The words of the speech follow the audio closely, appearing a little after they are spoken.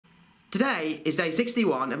Today is day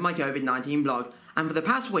 61 of my COVID-19 blog, and for the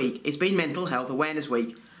past week it's been Mental Health Awareness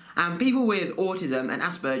Week, and people with autism and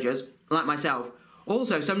Asperger's, like myself,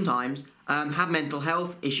 also sometimes have mental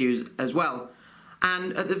health issues as well.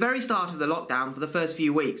 And at the very start of the lockdown, for the first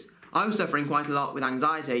few weeks, I was suffering quite a lot with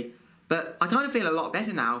anxiety, but I kind of feel a lot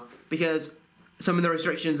better now because some of the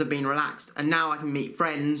restrictions have been relaxed, and now I can meet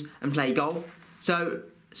friends and play golf. So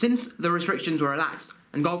since the restrictions were relaxed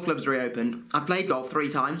and golf clubs reopened, I played golf 3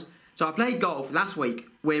 times. So I played golf last week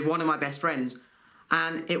with one of my best friends,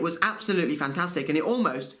 and it was absolutely fantastic, and it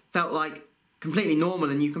almost felt like completely normal,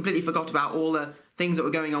 and you completely forgot about all the things that were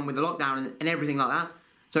going on with the lockdown and everything like that.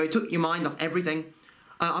 So it took your mind off everything.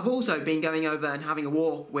 I've also been going over and having a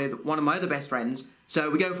walk with one of my other best friends. So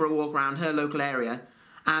we go for a walk around her local area,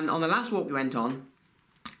 and on the last walk we went on,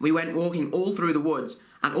 we went walking all through the woods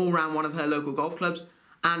and all around one of her local golf clubs,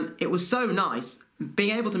 and it was so nice.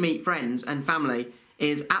 Being able to meet friends and family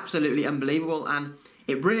is absolutely unbelievable, and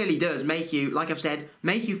it really does make you, like I've said,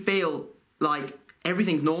 make you feel like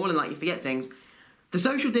everything's normal and like you forget things. The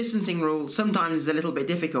social distancing rule sometimes is a little bit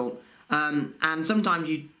difficult, and sometimes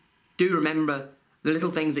you do remember the little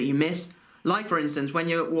things that you miss. Like, for instance, when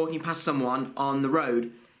you're walking past someone on the road,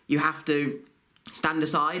 you have to stand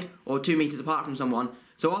aside or 2 meters apart from someone.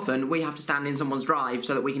 So often we have to stand in someone's drive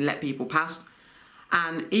so that we can let people pass.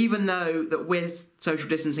 And even though that we're social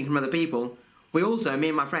distancing from other people, we also, me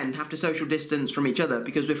and my friend, have to social distance from each other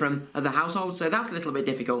because we're from other households, so that's a little bit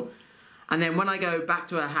difficult. And then when I go back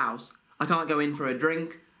to her house, I can't go in for a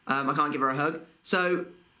drink, I can't give her a hug, so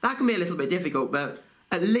that can be a little bit difficult, but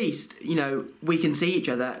at least, you know, we can see each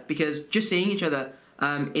other, because just seeing each other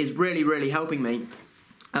is really, really helping me.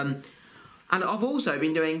 And I've also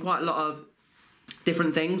been doing quite a lot of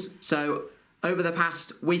different things, so over the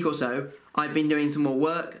past week or so, I've been doing some more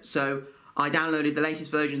work, so I downloaded the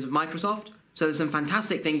latest versions of Microsoft. So there's some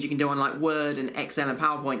fantastic things you can do on like Word and Excel and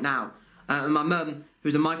PowerPoint now. And my mum,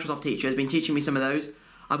 who's a Microsoft teacher, has been teaching me some of those.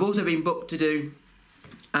 I've also been booked to do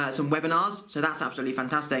some webinars, so that's absolutely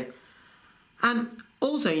fantastic. And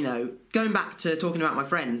also, you know, going back to talking about my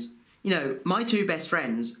friends, you know, my 2 best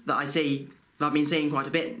friends that I've been seeing quite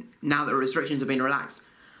a bit now that the restrictions have been relaxed.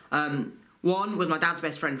 One was my dad's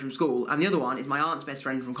best friend from school, and the other one is my aunt's best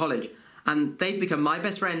friend from college. And they've become my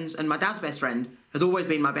best friends, and my dad's best friend has always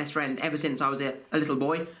been my best friend ever since I was a little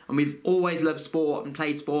boy, and we've always loved sport and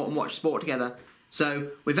played sport and watched sport together,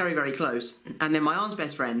 so we're very, very close. And then my aunt's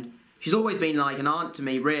best friend, she's always been like an aunt to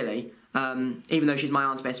me, really, even though she's my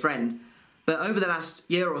aunt's best friend. But over the last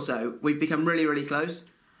year or so, we've become really, really close,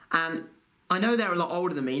 and I know they're a lot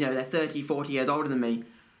older than me, you know, they're 30, 40 years older than me,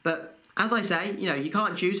 but as I say, you know, you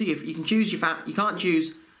can't choose who you can choose you can't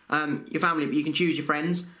choose your family, but you can choose your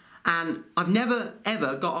friends. And I've never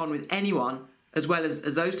ever got on with anyone as well as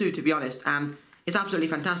those 2, to be honest, and it's absolutely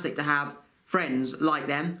fantastic to have friends like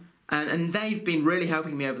them, and they've been really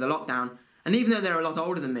helping me over the lockdown. And even though they're a lot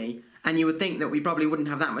older than me, and you would think that we probably wouldn't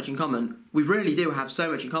have that much in common, we really do have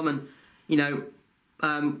so much in common. You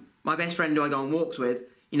know, my best friend who I go on walks with,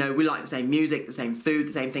 you know, we like the same music, the same food,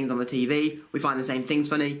 the same things on the TV, we find the same things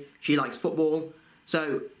funny, she likes football,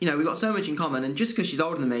 so, you know, we've got so much in common, and just because she's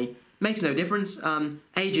older than me, makes no difference.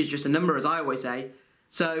 Age is just a number, as I always say.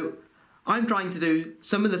 So I'm trying to do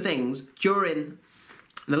some of the things during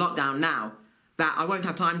the lockdown now that I won't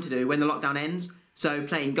have time to do when the lockdown ends. So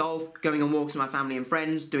playing golf, going on walks with my family and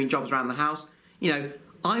friends, doing jobs around the house. You know,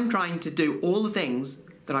 I'm trying to do all the things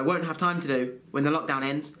that I won't have time to do when the lockdown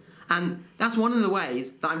ends. And that's one of the ways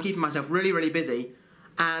that I'm keeping myself really, really busy.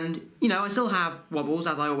 And, you know, I still have wobbles,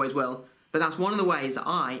 as I always will, but that's one of the ways that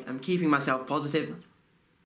I am keeping myself positive.